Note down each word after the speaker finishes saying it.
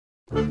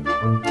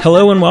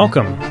Hello and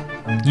welcome.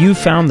 You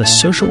found the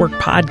Social Work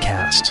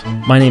Podcast.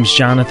 My name's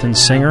Jonathan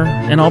Singer,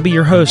 and I'll be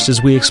your host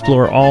as we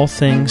explore all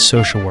things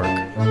social work.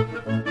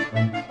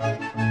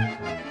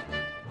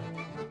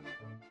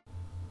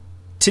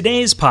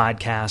 Today's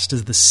podcast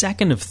is the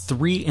second of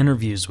 3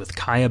 interviews with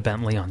Kaya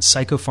Bentley on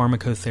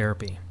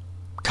psychopharmacotherapy.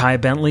 Kaya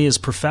Bentley is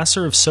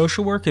professor of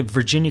social work at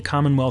Virginia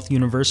Commonwealth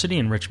University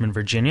in Richmond,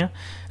 Virginia,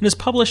 and has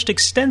published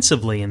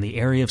extensively in the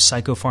area of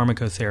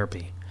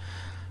psychopharmacotherapy.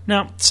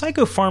 Now,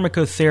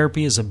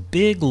 psychopharmacotherapy is a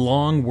big,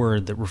 long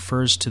word that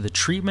refers to the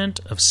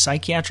treatment of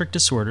psychiatric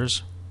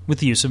disorders with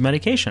the use of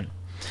medication.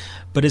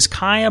 But as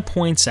Kaya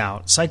points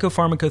out,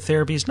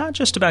 psychopharmacotherapy is not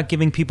just about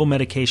giving people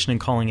medication and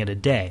calling it a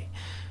day.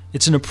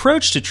 It's an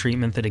approach to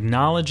treatment that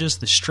acknowledges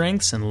the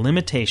strengths and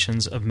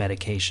limitations of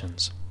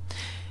medications.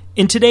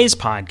 In today's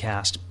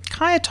podcast,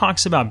 Kaya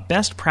talks about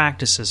best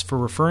practices for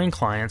referring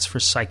clients for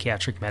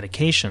psychiatric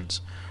medications,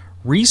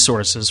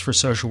 resources for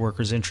social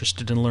workers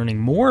interested in learning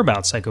more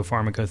about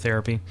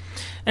psychopharmacotherapy,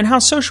 and how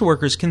social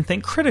workers can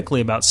think critically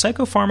about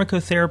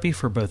psychopharmacotherapy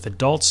for both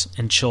adults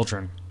and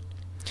children.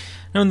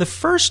 Now, in the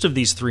first of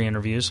these 3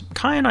 interviews,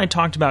 Kaya and I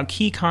talked about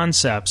key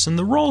concepts and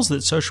the roles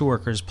that social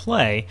workers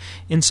play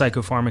in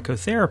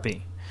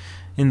psychopharmacotherapy.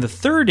 In the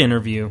third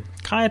interview,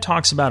 Kaya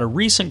talks about a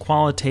recent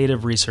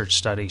qualitative research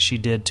study she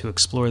did to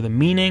explore the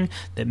meaning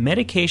that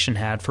medication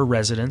had for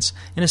residents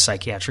in a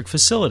psychiatric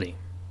facility.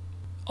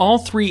 All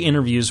 3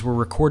 interviews were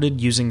recorded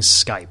using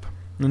Skype,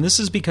 and this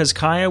is because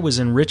Kaya was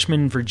in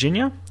Richmond,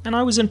 Virginia, and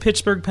I was in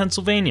Pittsburgh,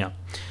 Pennsylvania.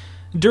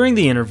 During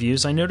the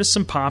interviews, I noticed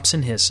some pops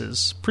and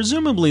hisses,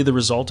 presumably the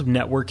result of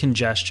network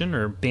congestion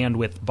or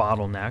bandwidth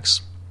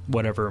bottlenecks,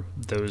 whatever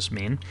those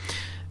mean,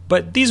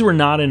 but these were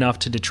not enough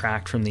to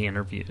detract from the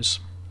interviews.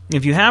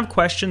 If you have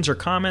questions or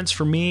comments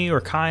for me or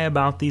Kaya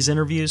about these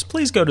interviews,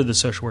 please go to the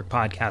Social Work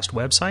Podcast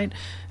website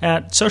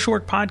at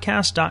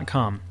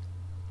socialworkpodcast.com.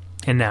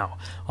 And now,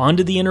 on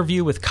to the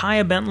interview with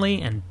Kaya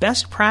Bentley and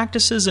best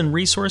practices and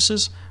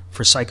resources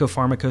for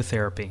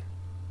psychopharmacotherapy.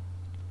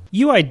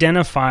 You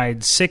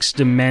identified 6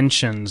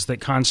 dimensions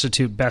that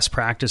constitute best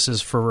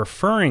practices for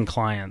referring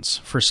clients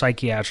for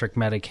psychiatric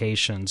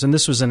medications, and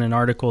this was in an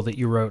article that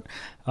you wrote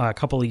a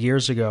couple of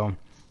years ago.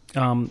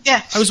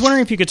 Yeah. I was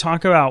wondering if you could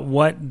talk about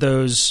what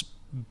those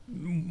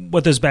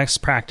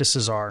best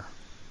practices are.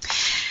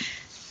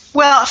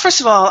 Well, first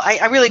of all,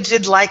 I really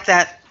did like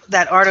that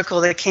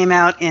article that came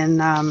out in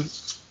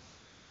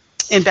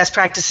Best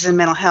Practices in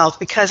Mental Health,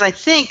 because I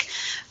think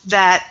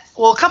that,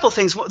 well, a couple of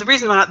things. The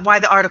reason why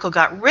the article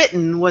got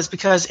written was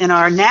because in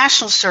our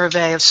national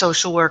survey of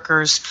social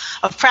workers,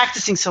 of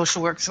practicing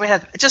social workers, we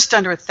had just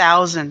under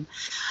 1,000.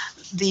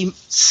 The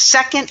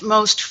second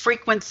most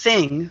frequent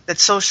thing that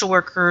social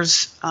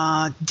workers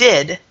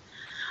did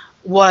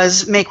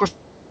was make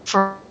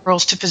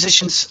referrals to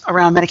physicians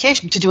around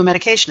medication, to do a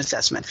medication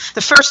assessment.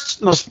 The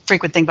first most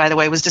frequent thing, by the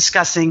way, was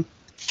discussing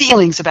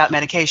feelings about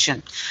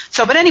medication.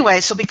 So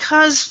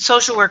because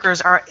social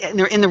workers are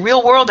in the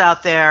real world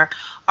out there,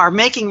 are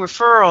making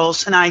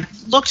referrals, and I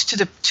looked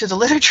to the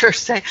literature to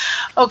say,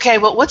 okay,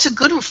 well, what's a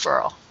good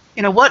referral?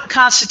 What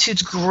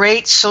constitutes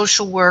great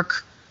social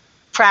work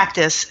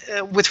practice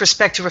with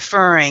respect to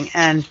referring?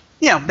 And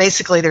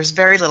basically, there's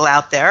very little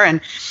out there.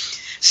 And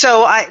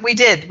so we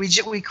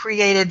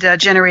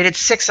generated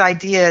 6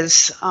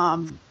 ideas,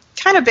 kind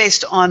of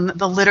based on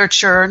the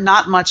literature,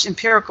 not much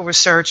empirical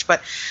research,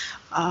 but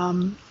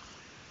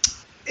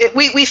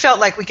we felt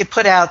like we could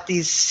put out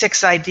these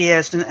 6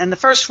 ideas, and the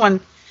first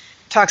one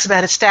talks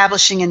about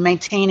establishing and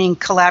maintaining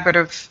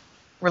collaborative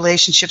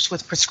relationships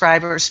with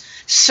prescribers.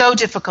 So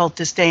difficult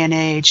this day and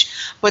age,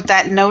 but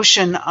that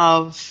notion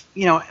of,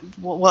 in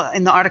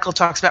the article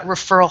talks about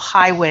referral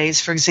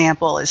highways, for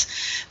example, is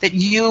that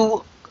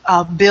you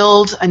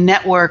build a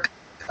network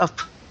of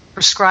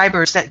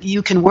prescribers that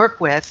you can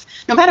work with,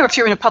 no matter if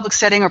you're in a public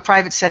setting or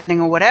private setting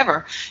or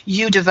whatever.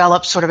 You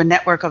develop sort of a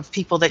network of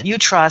people that you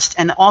trust,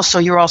 and also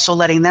you're also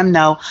letting them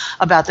know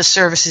about the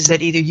services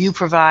that either you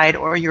provide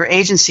or your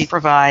agency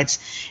provides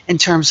in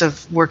terms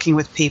of working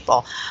with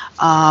people.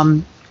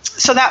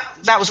 So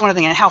that was one of the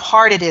things, and how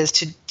hard it is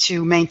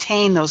to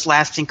maintain those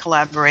lasting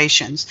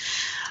collaborations.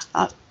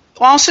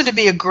 Also, to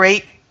be a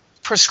great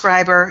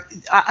prescriber,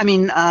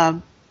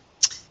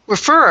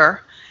 referrer,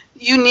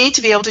 you need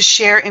to be able to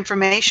share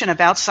information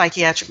about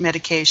psychiatric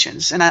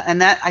medications,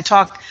 and that I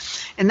talk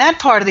in that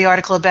part of the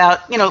article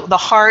about the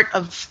heart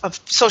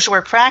of social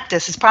work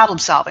practice is problem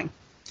solving,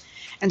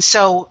 and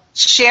so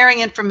sharing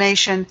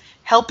information,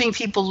 helping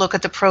people look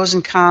at the pros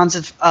and cons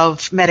of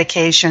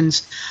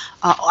medications,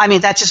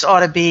 that just ought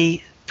to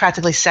be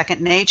practically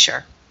second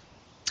nature.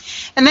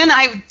 And then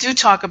I do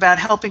talk about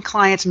helping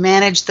clients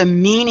manage the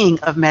meaning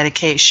of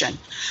medication.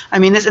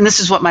 This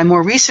is what my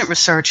more recent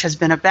research has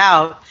been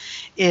about,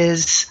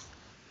 is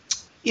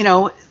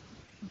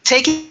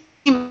taking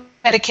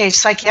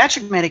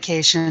psychiatric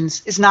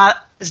medications is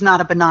not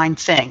a benign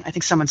thing. I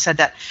think someone said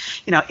that.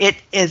 It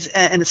is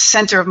in the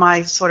center of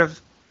my sort of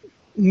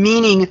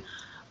meaning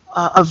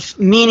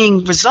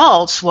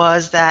results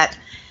was that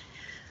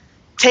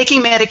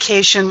taking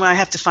medication. Well, I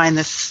have to find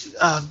this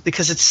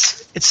because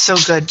it's so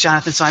good,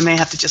 Jonathan. So I may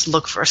have to just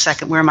look for a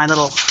second where my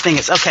little thing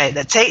is. Okay,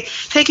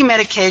 taking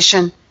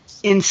medication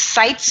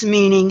incites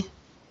meaning,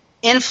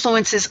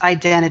 influences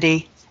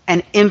identity,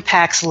 and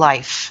impacts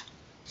life.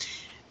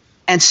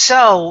 And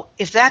so,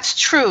 if that's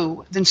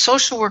true, then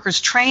social workers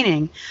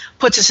training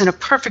puts us in a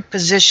perfect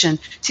position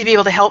to be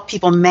able to help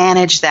people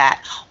manage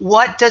that.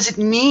 What does it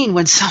mean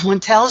when someone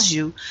tells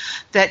you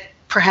that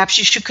perhaps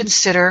you should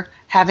consider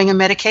having a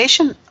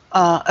medication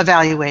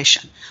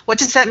evaluation? What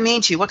does that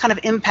mean to you? What kind of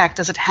impact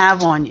does it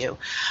have on you?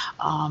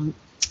 And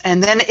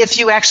then if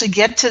you actually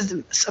get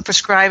to a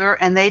prescriber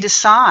and they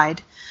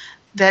decide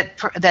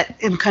that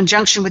in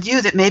conjunction with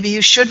you that maybe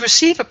you should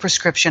receive a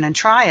prescription and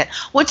try it,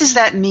 what does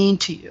that mean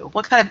to you?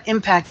 What kind of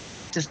impact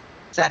does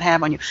that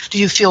have on you? Do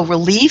you feel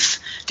relief?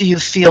 Do you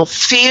feel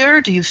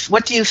fear?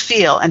 What do you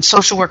feel? And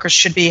social workers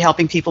should be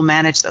helping people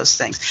manage those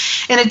things.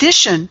 In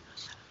addition,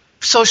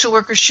 social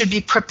workers should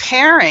be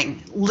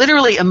preparing,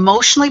 literally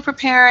emotionally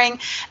preparing,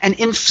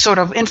 and sort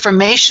of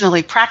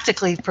informationally,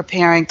 practically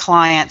preparing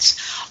clients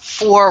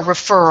for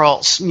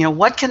referrals.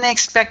 What can they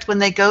expect when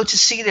they go to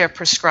see their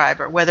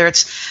prescriber, whether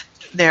it's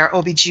their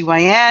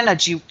OBGYN, a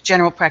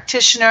general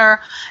practitioner,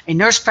 a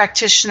nurse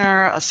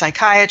practitioner, a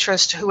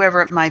psychiatrist,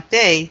 whoever it might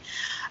be.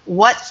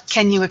 What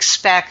can you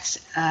expect?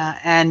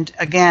 And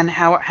again,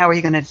 how are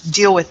you going to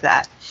deal with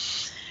that?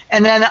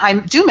 And then I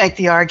do make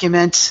the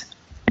argument,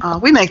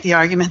 we make the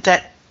argument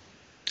that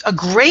a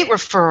great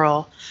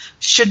referral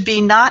should be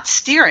not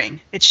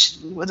steering.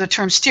 The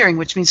term steering,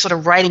 which means sort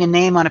of writing a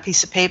name on a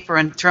piece of paper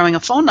and throwing a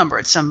phone number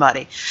at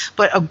somebody.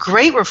 But a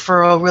great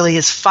referral really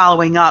is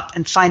following up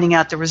and finding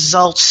out the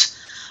results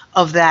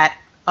of that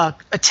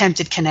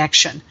attempted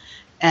connection.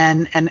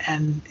 And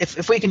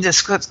if we can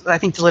discuss, I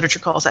think the literature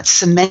calls that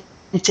cementing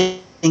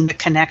the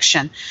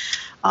connection.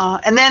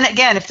 And then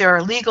again, if there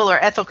are legal or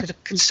ethical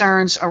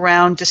concerns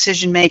around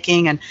decision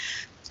making and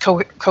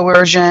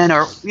coercion,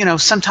 or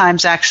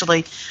sometimes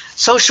actually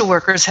social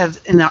workers have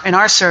in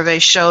our survey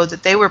showed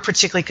that they were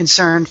particularly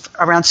concerned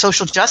around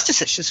social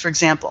justice issues. For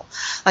example,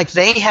 like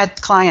they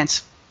had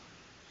clients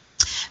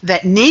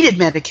that needed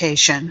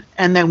medication,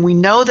 and then we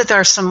know that there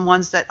are some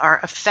ones that are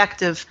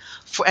effective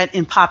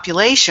in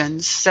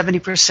populations,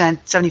 70%,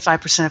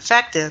 75%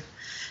 effective,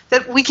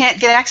 that we can't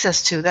get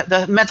access to, that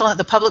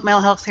the public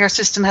mental health care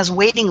system has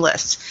waiting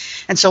lists.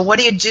 And so what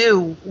do you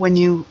do when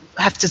you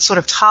have to sort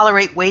of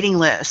tolerate waiting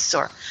lists?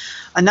 Or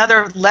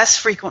another less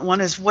frequent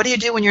one is, what do you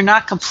do when you're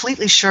not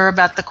completely sure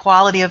about the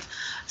quality of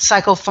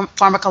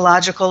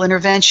psychopharmacological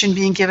intervention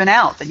being given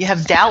out, that you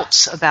have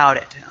doubts about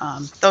it?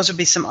 Those would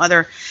be some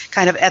other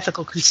kind of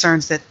ethical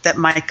concerns that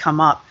might come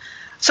up.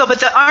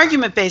 But the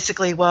argument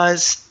basically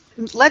was,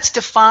 let's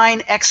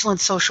define excellent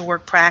social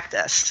work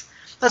practice.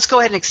 Let's go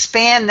ahead and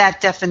expand that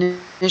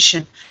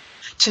definition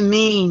to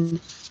mean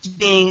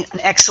being an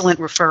excellent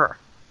referrer.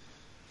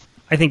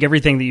 I think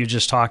everything that you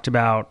just talked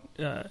about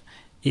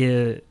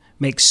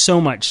makes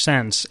so much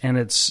sense, and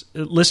it's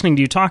listening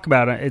to you talk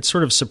about it. It's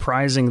sort of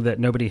surprising that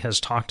nobody has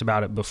talked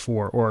about it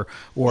before, or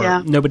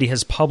nobody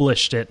has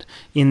published it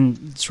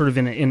in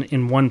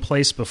one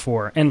place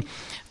before. And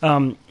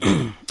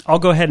I'll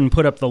go ahead and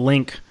put up the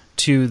link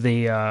to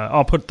the.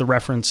 I'll put the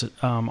reference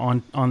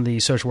on the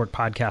Social Work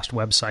Podcast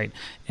website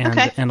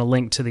and a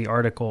link to the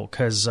article,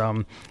 because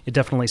it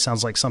definitely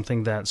sounds like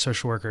something that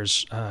social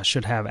workers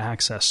should have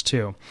access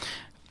to.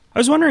 I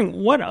was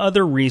wondering what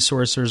other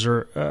resources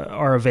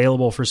are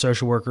available for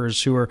social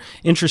workers who are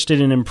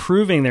interested in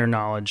improving their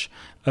knowledge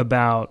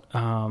about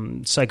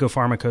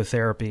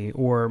psychopharmacotherapy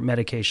or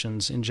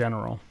medications in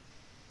general.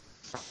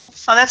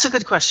 Oh, that's a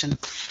good question.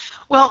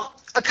 Well,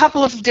 a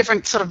couple of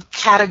different sort of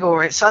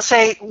categories. So I'll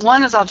say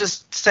one is, I'll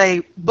just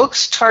say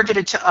books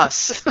targeted to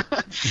us.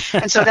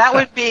 And so that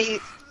would be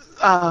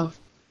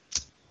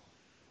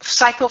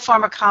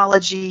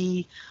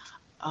psychopharmacology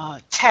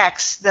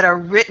texts that are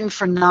written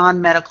for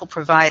non-medical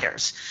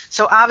providers.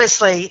 So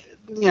obviously,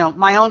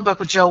 my own book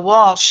with Joe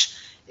Walsh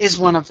is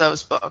one of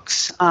those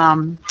books.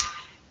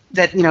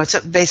 It's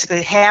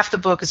basically half the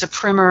book is a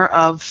primer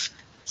of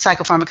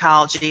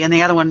psychopharmacology, and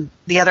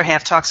the other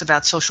half talks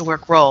about social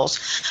work roles.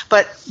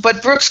 But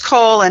Brooks,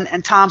 Cole,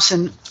 and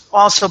Thompson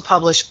also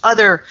publish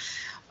other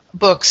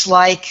books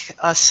like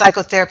a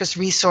psychotherapist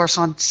resource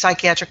on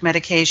psychiatric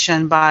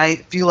medication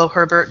by Bulow,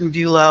 Herbert, and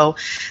Bulow.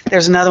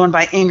 There's another one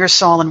by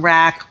Ingersoll and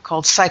Rack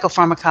called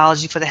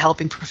Psychopharmacology for the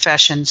Helping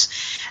Professions.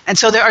 And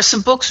so there are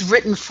some books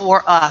written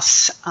for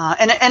us,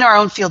 and in our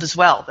own field as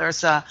well.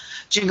 There's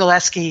Jim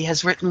Gillespie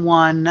has written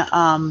one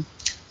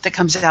that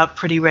comes out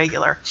pretty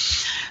regular.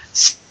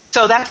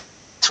 So that's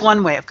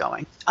one way of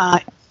going.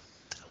 I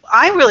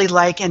really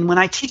like, and when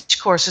I teach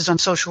courses on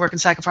social work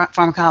and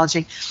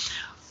psychopharmacology,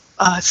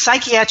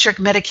 psychiatric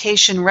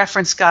medication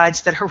reference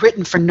guides that are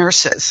written for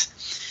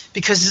nurses,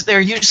 because they're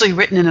usually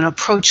written in an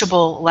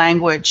approachable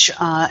language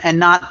and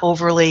not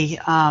overly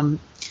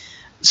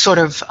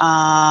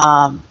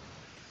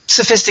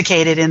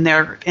sophisticated in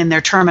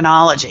their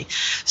terminology.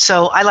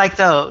 So I like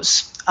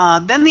those.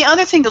 Then the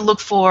other thing to look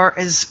for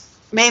is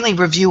mainly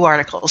review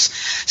articles.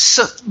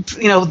 So,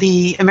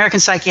 the American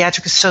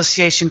Psychiatric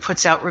Association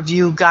puts out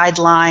review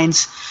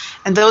guidelines,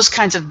 and those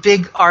kinds of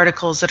big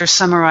articles that are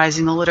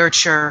summarizing the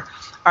literature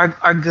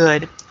are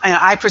good.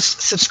 I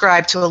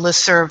subscribe to a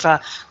listserv,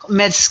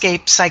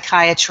 Medscape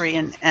Psychiatry,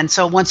 and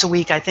so once a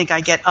week I think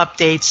I get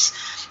updates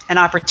and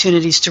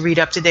opportunities to read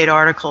up-to-date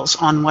articles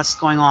on what's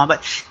going on.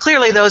 But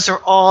clearly those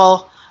are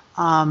all,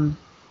 going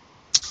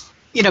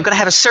to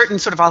have a certain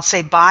sort of, I'll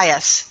say,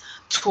 bias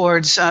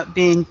towards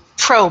being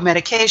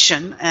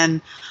pro-medication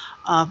and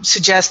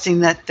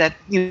suggesting that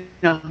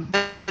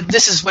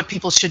this is what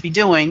people should be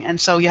doing, and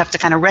so you have to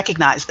kind of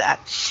recognize that.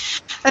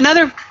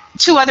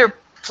 Two other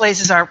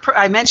places are,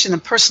 I mentioned, the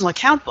personal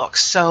account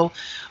books. So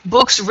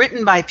books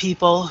written by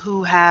people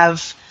who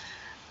have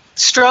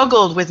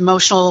struggled with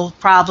emotional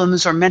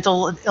problems or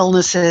mental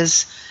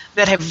illnesses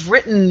that have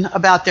written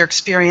about their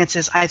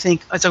experiences, I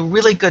think is a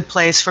really good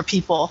place for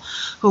people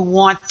who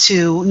want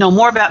to know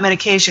more about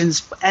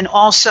medications and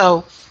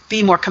also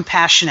be more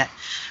compassionate.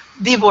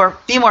 Be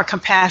more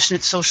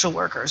compassionate social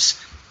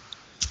workers.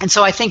 And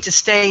so I think to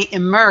stay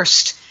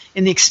immersed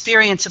in the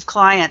experience of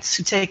clients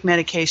who take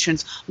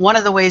medications, one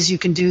of the ways you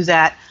can do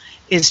that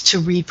is to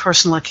read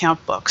personal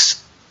account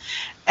books.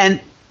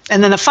 And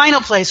then the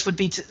final place would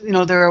be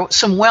there are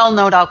some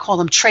well-known, I'll call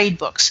them trade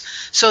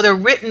books. So they're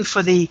written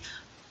for the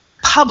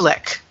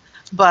public,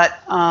 but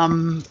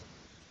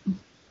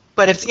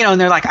if, and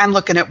they're like, I'm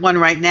looking at one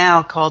right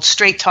now called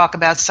Straight Talk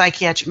About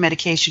Psychiatric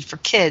Medication for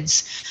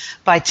Kids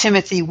by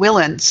Timothy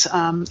Willens,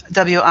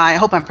 I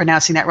hope I'm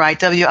pronouncing that right,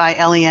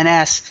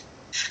 Wilens.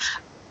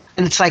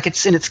 And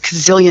it's in its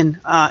gazillion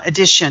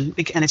edition,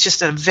 and it's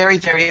just a very,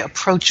 very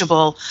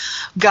approachable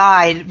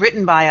guide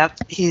written by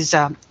he's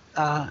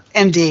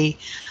MD,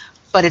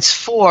 but it's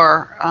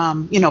for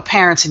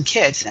parents and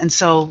kids, and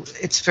so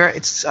it's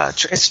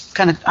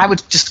kind of, I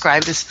would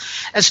describe it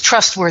as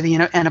trustworthy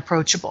and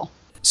approachable.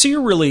 So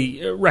you're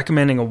really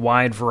recommending a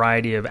wide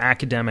variety of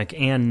academic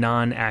and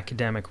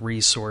non-academic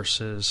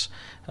resources.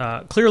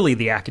 Clearly,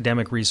 the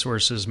academic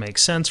resources make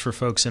sense for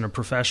folks in a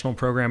professional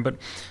program, but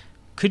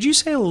could you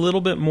say a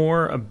little bit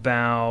more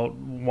about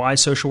why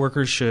social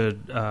workers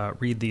should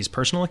read these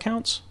personal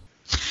accounts?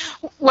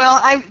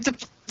 Well,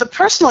 the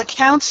personal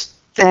accounts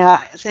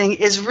thing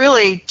is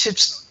really to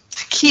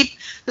keep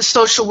the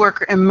social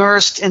worker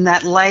immersed in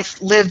that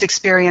lived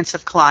experience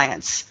of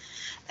clients.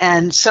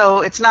 And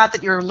so it's not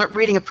that you're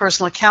reading a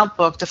personal account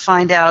book to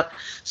find out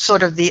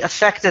sort of the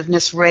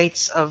effectiveness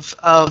rates of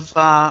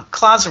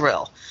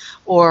Clozaril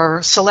or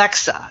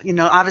Celexa.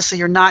 Obviously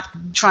you're not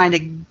trying to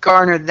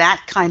garner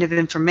that kind of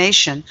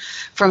information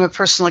from a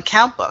personal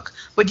account book,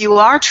 but you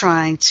are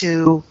trying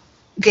to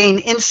gain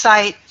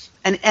insight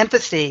and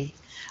empathy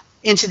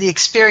into the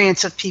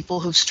experience of people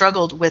who've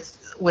struggled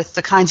with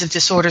the kinds of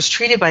disorders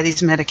treated by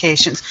these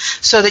medications,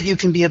 so that you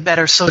can be a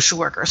better social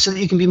worker, so that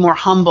you can be more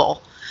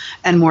humble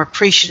and more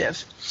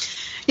appreciative.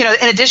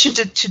 In addition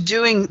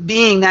to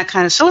being that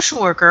kind of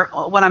social worker,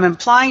 what I'm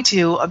implying to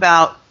you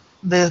about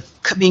the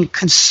being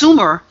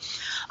consumer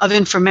of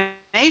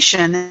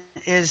information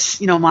is,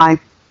 my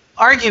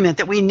argument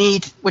that we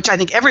need, which I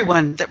think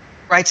everyone that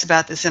writes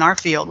about this in our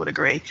field would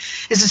agree,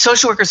 is that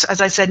social workers, as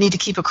I said, need to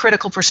keep a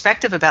critical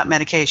perspective about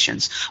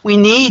medications. We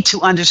need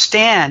to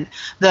understand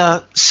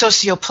the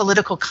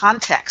socio-political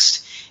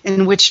context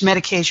in which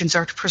medications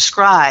are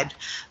prescribed,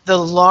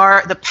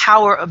 the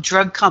power of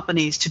drug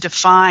companies to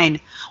define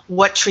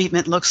what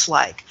treatment looks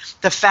like,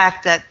 the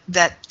fact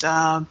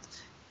that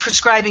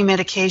prescribing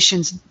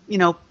medications,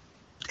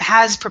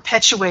 has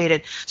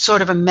perpetuated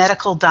sort of a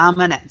medical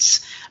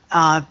dominance,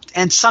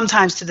 and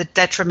sometimes to the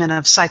detriment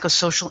of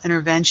psychosocial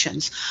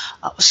interventions.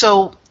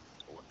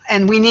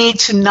 And we need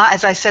to not,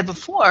 as I said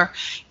before,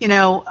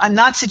 I'm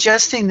not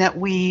suggesting that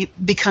we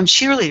become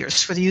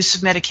cheerleaders for the use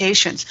of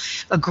medications.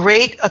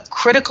 A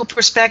critical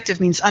perspective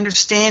means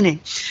understanding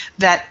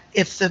that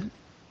if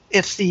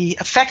the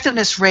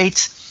effectiveness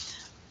rates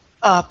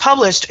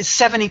published is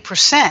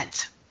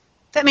 70%,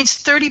 that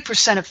means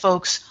 30% of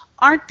folks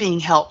aren't being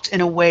helped in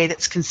a way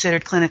that's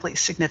considered clinically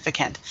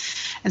significant.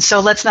 And so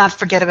let's not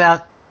forget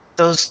about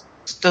those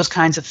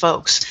kinds of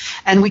folks.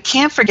 And we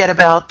can't forget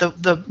about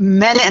the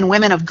men and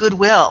women of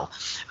goodwill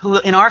who,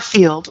 in our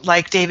field,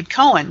 like David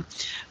Cohen,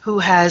 who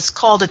has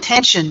called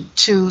attention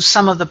to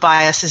some of the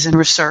biases in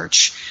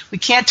research. We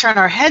can't turn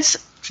our heads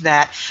to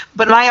that,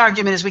 but my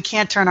argument is we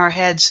can't turn our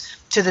heads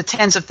to the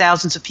tens of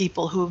thousands of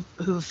people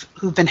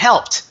who've been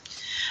helped.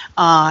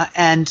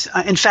 And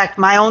in fact,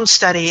 my own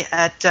study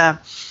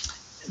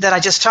that I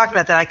just talked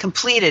about, that I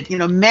completed,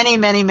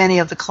 many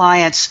of the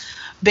clients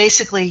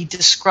basically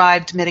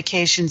described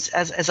medications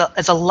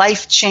as a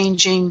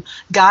life-changing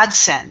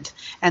godsend,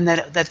 and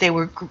that they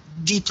were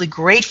deeply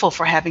grateful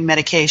for having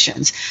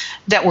medications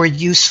that were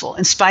useful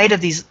in spite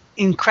of these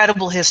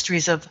incredible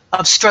histories of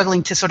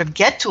struggling to sort of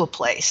get to a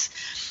place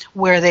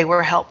where they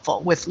were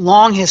helpful, with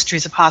long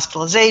histories of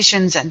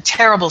hospitalizations and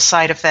terrible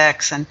side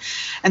effects and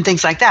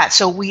things like that.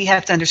 So we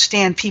have to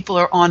understand people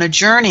are on a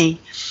journey,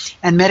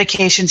 and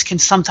medications can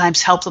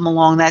sometimes help them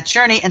along that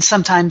journey, and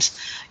sometimes,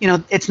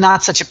 it's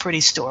not such a pretty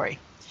story.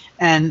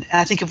 And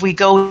I think if we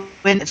go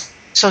in, if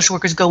social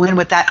workers go in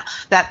with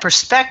that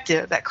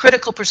perspective, that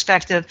critical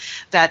perspective,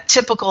 that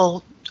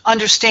typical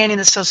understanding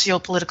the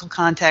socio-political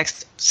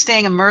context,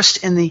 staying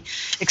immersed in the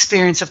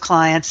experience of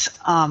clients,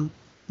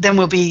 then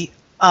we'll be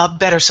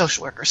better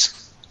social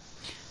workers.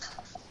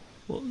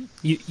 Well,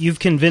 you've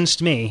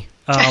convinced me.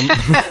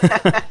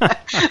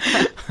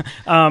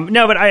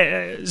 No,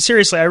 but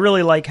seriously, I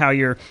really like how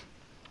you're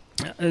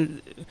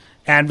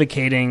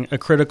advocating a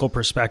critical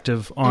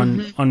perspective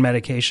on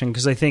medication,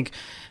 because I think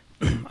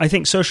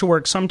social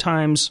work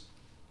sometimes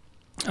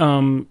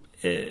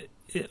it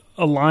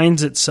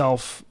aligns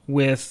itself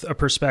with a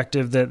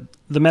perspective that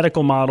the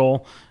medical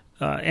model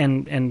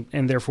and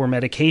therefore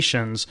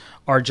medications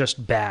are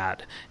just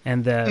bad,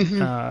 and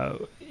that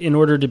in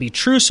order to be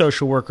true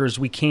social workers,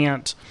 we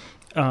can't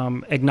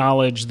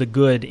acknowledge the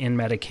good in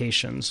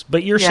medications.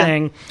 But you're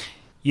saying,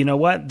 you know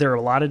what, there are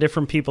a lot of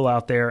different people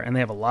out there, and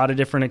they have a lot of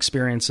different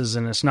experiences,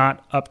 and it's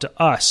not up to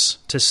us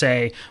to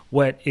say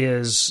what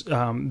is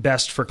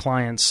best for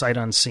clients sight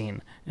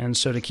unseen. And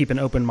so to keep an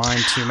open mind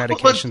to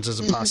medications is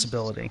a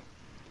possibility.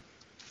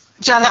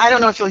 John, I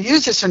don't know if you'll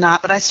use this or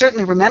not, but I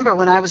certainly remember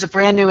when I was a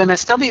brand new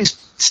MSW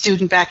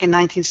student back in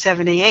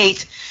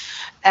 1978,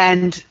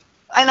 and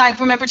I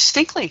remember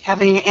distinctly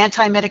having an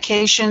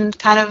anti-medication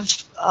kind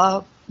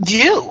of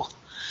view.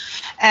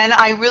 And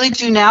I really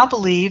do now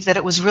believe that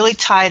it was really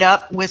tied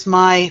up with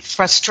my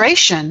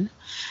frustration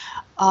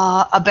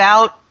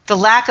about the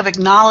lack of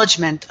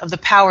acknowledgement of the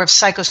power of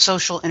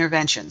psychosocial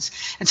interventions.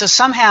 And so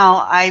somehow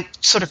I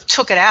sort of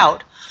took it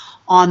out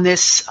on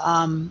this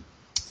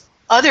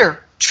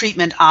other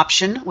treatment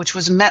option, which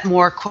was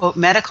more, quote,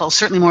 medical,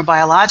 certainly more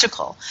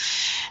biological.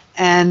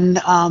 And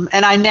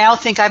I now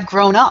think I've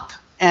grown up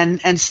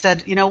and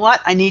said, you know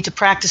what, I need to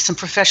practice some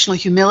professional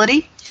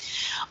humility.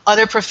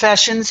 Other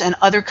professions and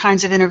other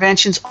kinds of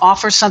interventions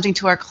offer something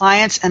to our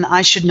clients, and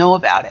I should know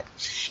about it.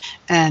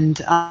 And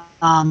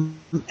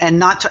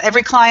not to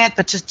every client,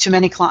 but to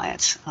many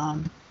clients.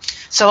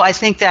 So I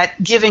think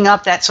that giving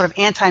up that sort of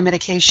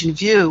anti-medication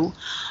view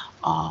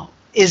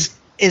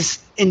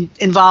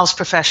involves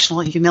professional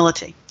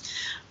humility.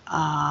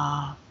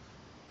 Now,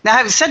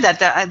 having said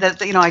that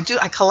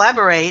I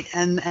collaborate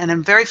and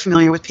I'm very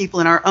familiar with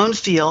people in our own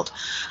field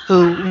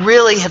who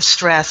really have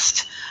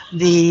stressed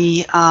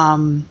the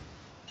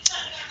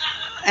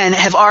and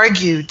have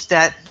argued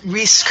that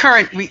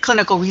current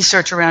clinical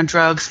research around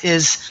drugs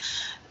is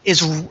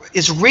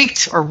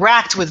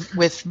racked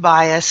with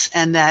bias,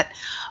 and that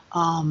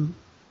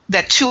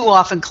too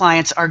often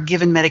clients are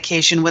given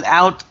medication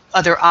without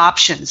other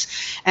options.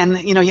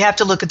 And you have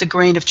to look at the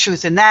grain of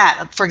truth in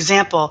that. For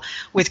example,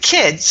 with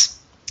kids,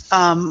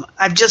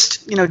 I've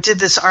just did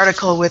this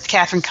article with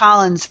Catherine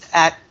Collins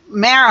at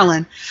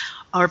Maryland,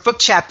 or book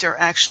chapter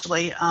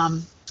actually.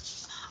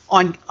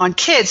 On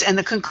kids, and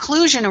the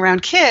conclusion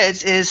around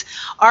kids is,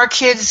 are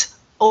kids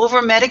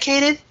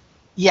over-medicated?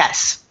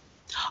 Yes.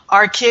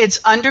 Are kids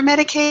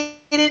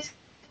under-medicated?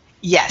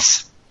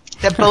 Yes.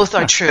 That both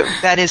are true.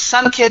 That is,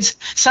 some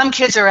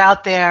kids are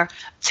out there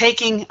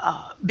taking,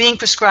 being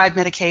prescribed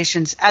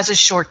medications as a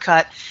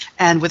shortcut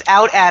and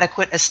without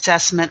adequate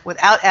assessment,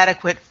 without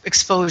adequate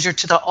exposure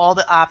to all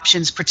the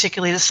options,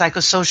 particularly the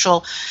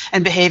psychosocial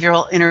and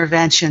behavioral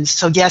interventions.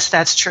 So yes,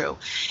 that's true.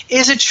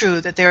 Is it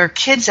true that there are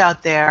kids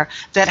out there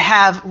that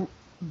have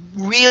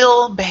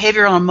real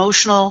behavioral and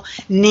emotional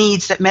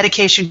needs that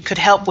medication could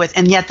help with,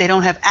 and yet they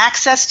don't have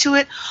access to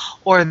it,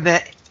 or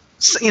that,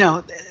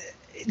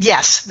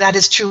 yes, that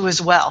is true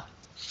as well.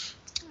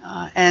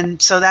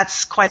 And so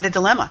that's quite a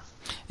dilemma.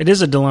 It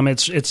is a dilemma.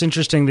 It's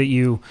interesting that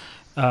you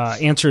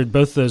answered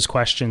both those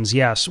questions.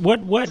 Yes.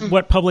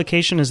 What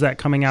publication is that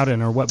coming out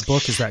in, or what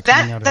book is that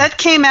coming out in? That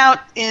came out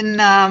in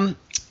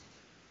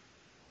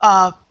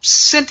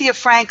Cynthia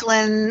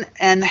Franklin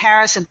and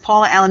Harris and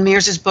Paula Allen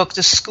Mears' book,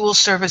 The School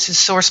Services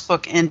Source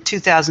Book, in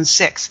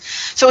 2006.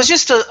 So it was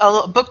just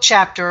a book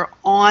chapter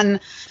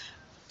on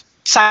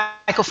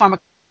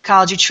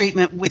psychopharmacology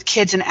treatment with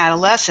kids and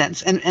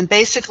adolescents. And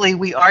basically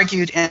we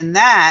argued in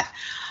that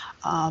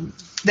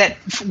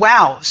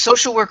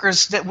social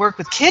workers that work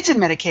with kids in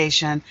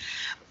medication,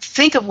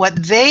 think of what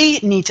they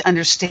need to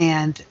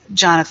understand,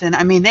 Jonathan.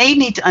 I mean, they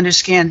need to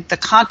understand the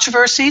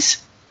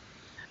controversies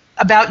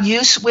about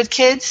use with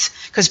kids,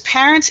 because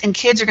parents and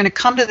kids are going to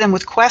come to them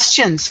with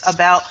questions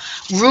about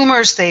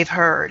rumors they've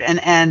heard,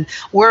 and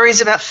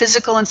worries about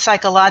physical and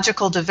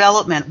psychological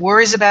development,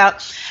 worries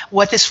about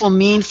what this will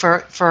mean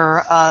for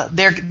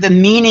the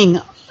meaning,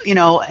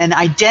 and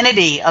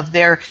identity of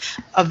their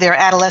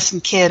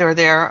adolescent kid or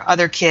their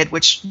other kid,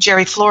 which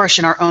Jerry Florish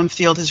in our own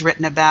field has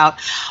written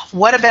about.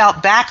 What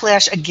about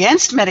backlash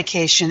against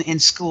medication in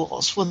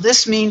schools? Will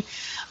this mean,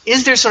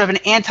 is there sort of an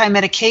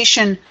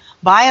anti-medication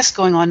bias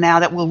going on now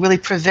that will really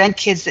prevent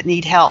kids that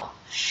need help?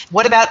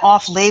 What about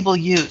off-label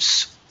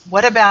use?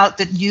 What about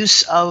the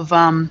use of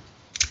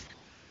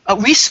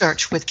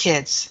research with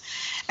kids?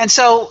 And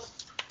so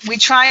we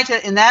try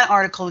to, in that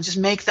article, just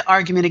make the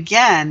argument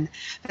again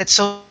that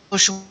social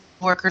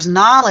worker's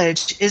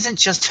knowledge isn't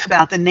just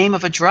about the name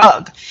of a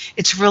drug.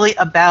 It's really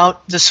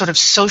about the sort of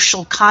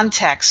social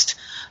context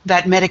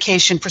that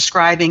medication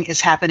prescribing is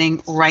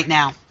happening right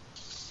now.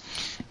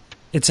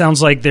 It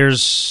sounds like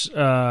there's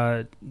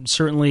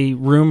certainly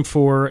room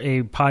for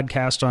a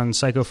podcast on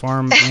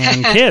psychopharm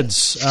and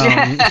kids.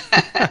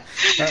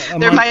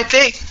 There might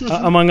be.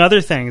 Among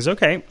other things.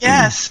 Okay.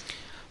 Yes.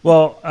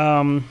 Well,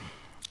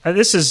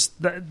 this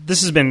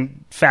has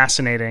been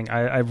fascinating.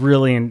 I've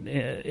really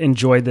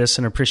enjoyed this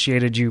and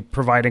appreciated you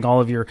providing all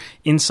of your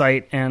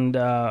insight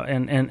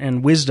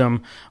and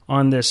wisdom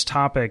on this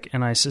topic.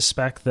 And I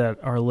suspect that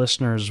our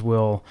listeners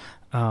will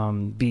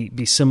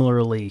be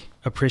similarly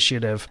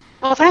appreciative.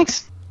 Well,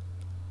 thanks.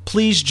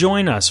 Please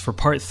join us for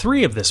part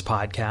 3 of this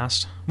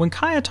podcast when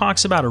Kaya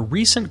talks about a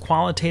recent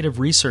qualitative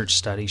research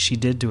study she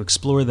did to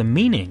explore the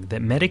meaning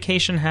that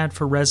medication had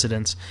for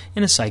residents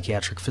in a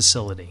psychiatric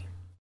facility.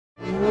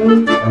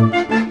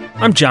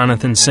 I'm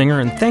Jonathan Singer,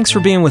 and thanks for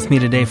being with me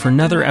today for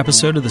another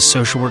episode of the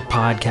Social Work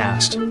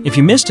Podcast. If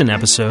you missed an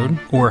episode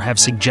or have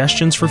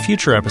suggestions for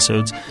future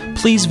episodes,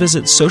 please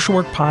visit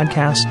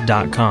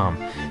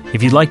socialworkpodcast.com.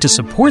 If you'd like to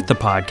support the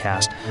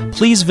podcast,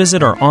 please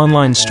visit our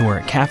online store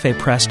at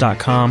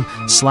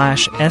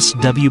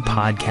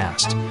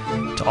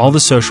cafepress.com/swpodcast. To all the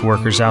social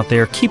workers out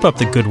there, keep up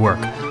the good work.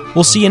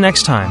 We'll see you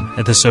next time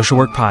at the Social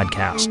Work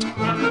Podcast.